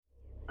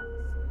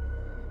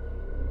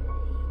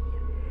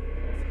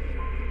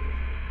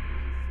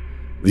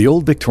The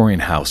old Victorian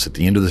house at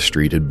the end of the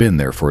street had been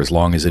there for as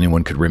long as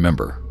anyone could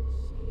remember.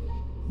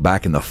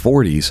 Back in the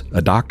 40s,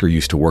 a doctor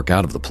used to work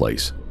out of the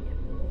place.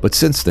 But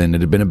since then, it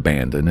had been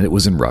abandoned and it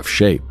was in rough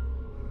shape.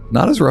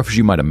 Not as rough as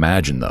you might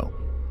imagine, though.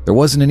 There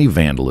wasn't any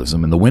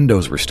vandalism and the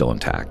windows were still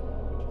intact.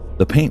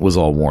 The paint was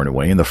all worn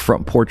away and the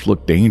front porch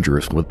looked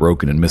dangerous with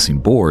broken and missing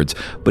boards,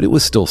 but it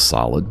was still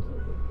solid.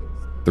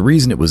 The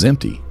reason it was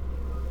empty,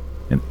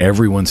 and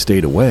everyone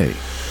stayed away,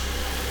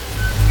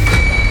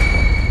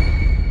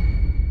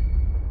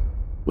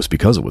 was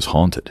because it was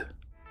haunted.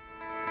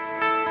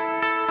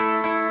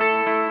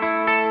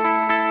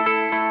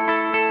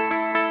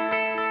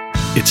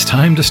 It's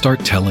time to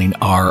start telling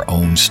our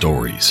own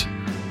stories.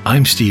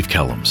 I'm Steve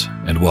Kellums,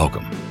 and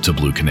welcome to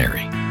Blue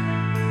Canary.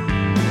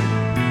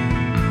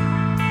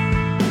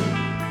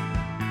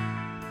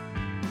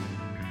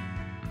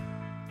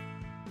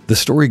 The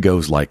story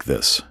goes like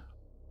this.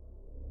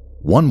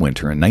 One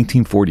winter in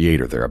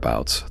 1948 or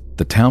thereabouts,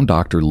 the town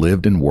doctor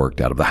lived and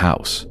worked out of the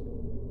house.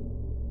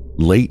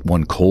 Late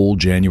one cold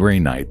January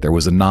night, there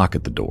was a knock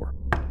at the door.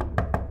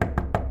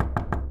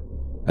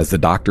 As the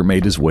doctor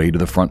made his way to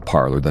the front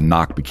parlor, the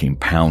knock became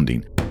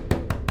pounding.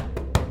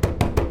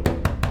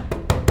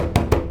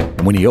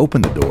 And when he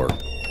opened the door,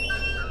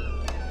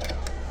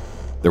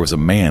 there was a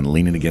man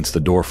leaning against the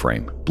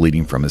doorframe,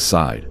 bleeding from his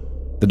side.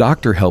 The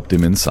doctor helped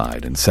him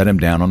inside and set him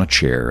down on a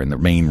chair in the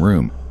main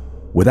room.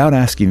 Without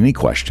asking any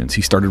questions,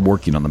 he started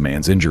working on the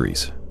man's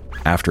injuries.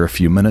 After a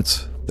few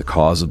minutes, the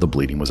cause of the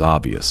bleeding was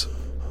obvious: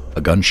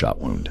 a gunshot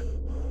wound.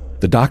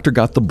 The doctor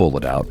got the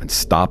bullet out and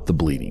stopped the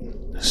bleeding.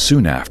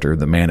 Soon after,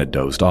 the man had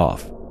dozed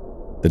off.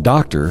 The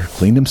doctor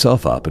cleaned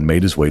himself up and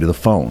made his way to the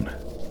phone.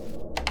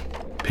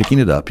 Picking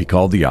it up, he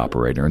called the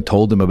operator and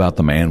told him about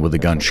the man with the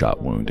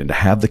gunshot wound and to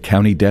have the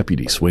county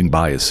deputy swing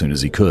by as soon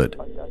as he could.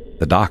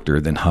 The doctor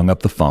then hung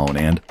up the phone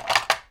and,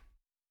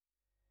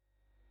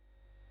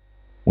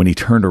 when he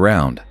turned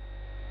around,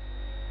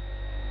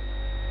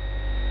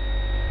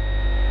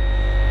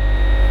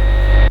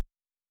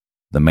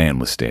 the man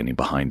was standing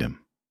behind him.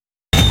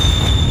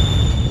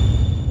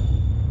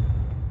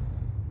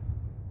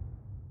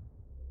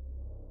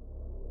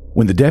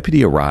 When the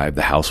deputy arrived,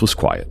 the house was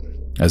quiet.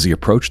 As he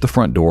approached the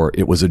front door,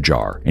 it was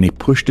ajar, and he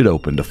pushed it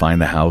open to find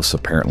the house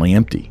apparently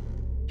empty.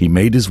 He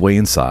made his way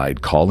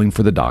inside, calling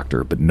for the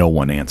doctor, but no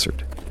one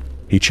answered.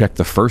 He checked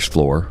the first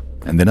floor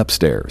and then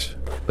upstairs,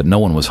 but no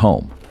one was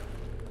home.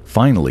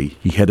 Finally,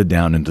 he headed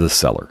down into the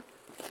cellar,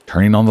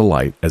 turning on the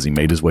light as he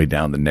made his way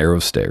down the narrow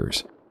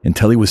stairs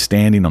until he was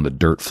standing on the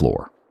dirt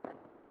floor.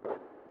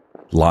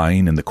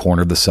 Lying in the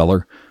corner of the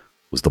cellar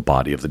was the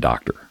body of the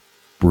doctor,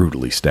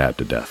 brutally stabbed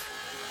to death,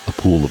 a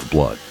pool of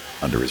blood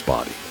under his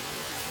body.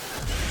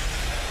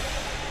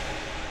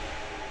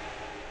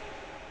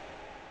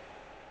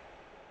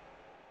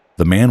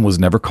 The man was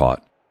never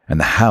caught, and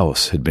the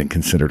house had been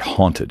considered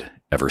haunted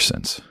ever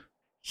since.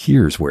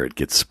 Here's where it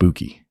gets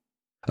spooky.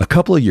 A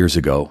couple of years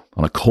ago,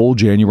 on a cold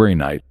January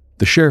night,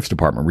 the sheriff's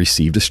department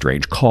received a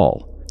strange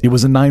call. It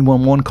was a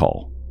 911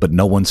 call, but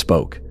no one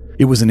spoke.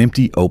 It was an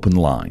empty, open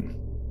line.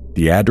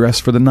 The address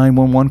for the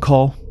 911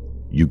 call?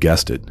 You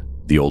guessed it,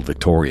 the Old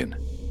Victorian.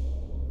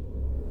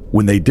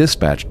 When they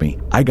dispatched me,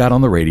 I got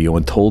on the radio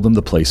and told them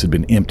the place had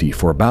been empty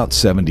for about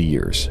 70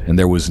 years, and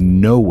there was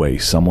no way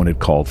someone had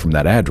called from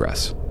that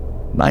address.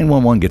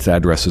 911 gets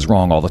addresses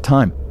wrong all the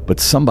time, but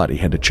somebody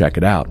had to check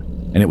it out,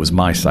 and it was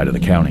my side of the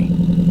county.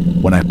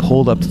 When I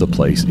pulled up to the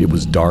place, it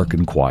was dark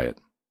and quiet.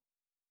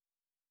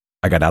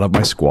 I got out of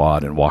my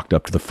squad and walked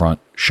up to the front,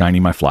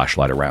 shining my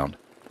flashlight around.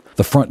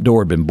 The front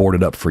door had been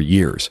boarded up for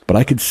years, but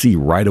I could see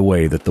right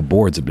away that the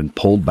boards had been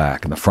pulled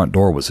back and the front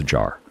door was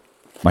ajar.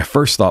 My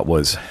first thought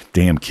was,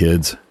 damn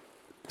kids.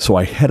 So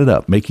I headed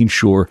up, making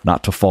sure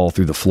not to fall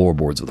through the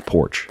floorboards of the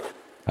porch.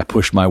 I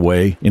pushed my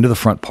way into the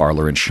front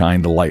parlor and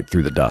shined the light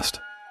through the dust.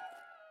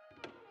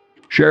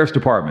 "Sheriff's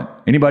Department,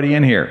 anybody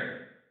in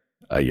here?"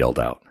 I yelled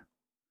out.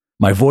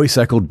 My voice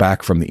echoed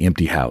back from the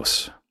empty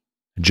house.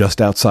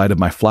 Just outside of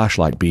my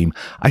flashlight beam,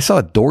 I saw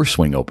a door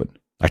swing open.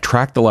 I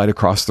tracked the light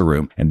across the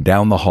room and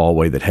down the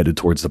hallway that headed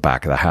towards the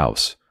back of the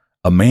house.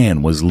 A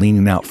man was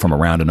leaning out from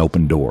around an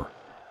open door.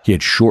 He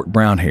had short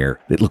brown hair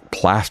that looked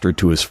plastered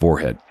to his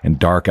forehead and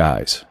dark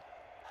eyes.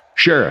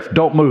 "Sheriff,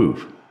 don't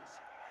move,"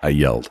 I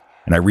yelled,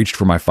 and I reached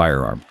for my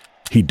firearm.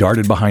 He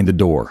darted behind the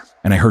door,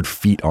 and I heard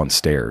feet on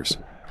stairs.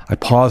 I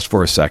paused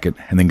for a second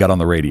and then got on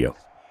the radio.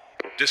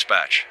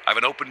 "Dispatch, I have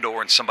an open door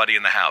and somebody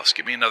in the house.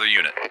 Get me another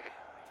unit."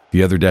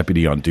 The other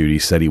deputy on duty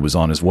said he was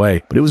on his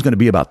way, but it was going to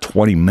be about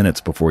 20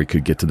 minutes before he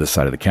could get to this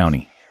side of the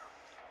county.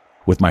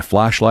 With my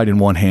flashlight in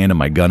one hand and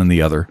my gun in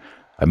the other,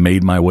 I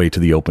made my way to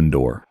the open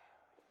door.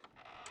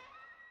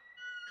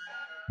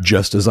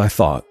 Just as I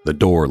thought, the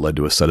door led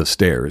to a set of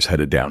stairs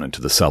headed down into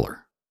the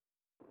cellar.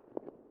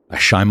 I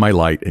shined my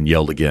light and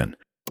yelled again.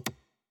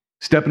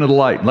 "Step into the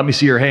light and let me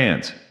see your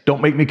hands.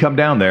 Don't make me come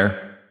down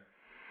there."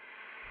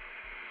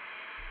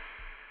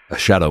 A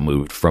shadow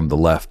moved from the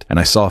left, and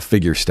I saw a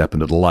figure step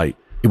into the light.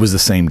 It was the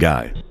same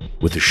guy,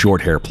 with his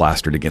short hair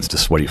plastered against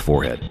his sweaty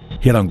forehead.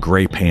 He had on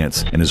gray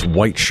pants, and his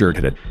white shirt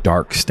had a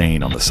dark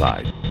stain on the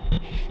side.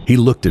 He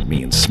looked at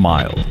me and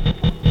smiled.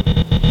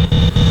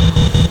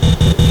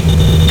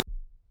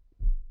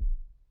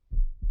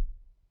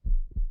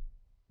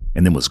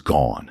 And then was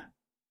gone.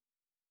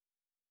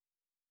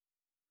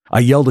 I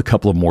yelled a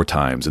couple of more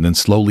times and then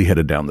slowly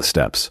headed down the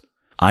steps.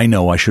 I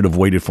know I should have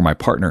waited for my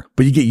partner,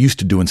 but you get used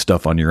to doing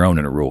stuff on your own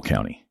in a rural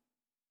county.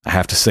 I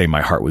have to say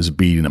my heart was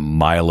beating a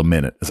mile a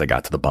minute as I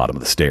got to the bottom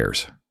of the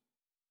stairs.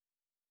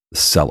 The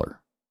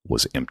cellar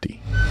was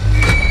empty.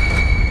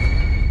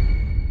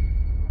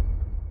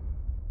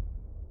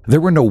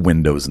 There were no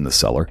windows in the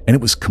cellar, and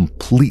it was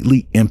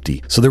completely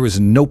empty, so there was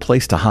no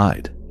place to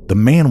hide. The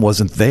man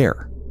wasn't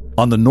there.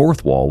 On the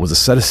north wall was a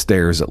set of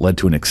stairs that led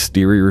to an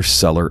exterior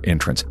cellar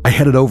entrance. I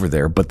headed over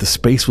there, but the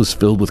space was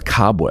filled with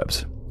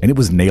cobwebs, and it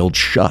was nailed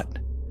shut.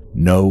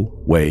 No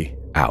way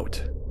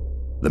out.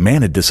 The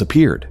man had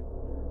disappeared.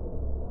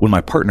 When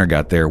my partner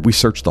got there, we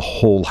searched the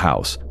whole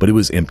house, but it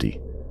was empty.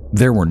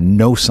 There were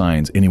no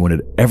signs anyone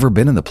had ever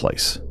been in the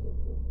place.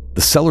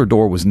 The cellar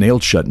door was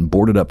nailed shut and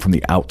boarded up from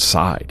the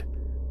outside.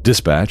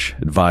 Dispatch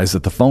advised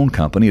that the phone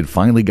company had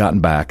finally gotten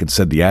back and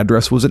said the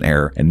address was an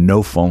error and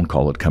no phone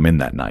call had come in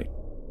that night.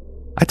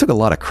 I took a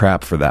lot of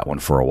crap for that one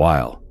for a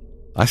while.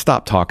 I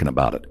stopped talking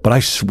about it, but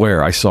I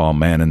swear I saw a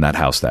man in that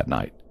house that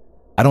night.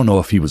 I don't know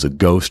if he was a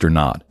ghost or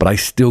not, but I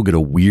still get a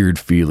weird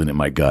feeling in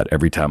my gut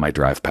every time I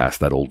drive past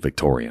that old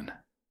Victorian.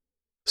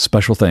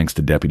 Special thanks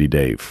to Deputy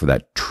Dave for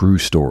that true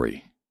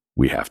story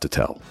we have to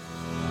tell.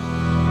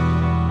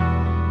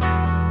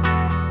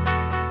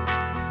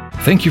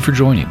 Thank you for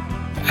joining.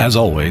 As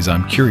always,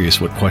 I'm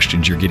curious what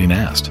questions you're getting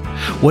asked.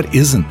 What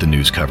isn't the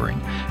news covering?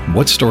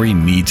 What story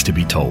needs to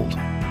be told?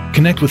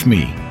 Connect with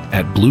me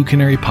at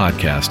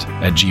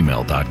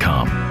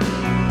bluecanarypodcast@gmail.com.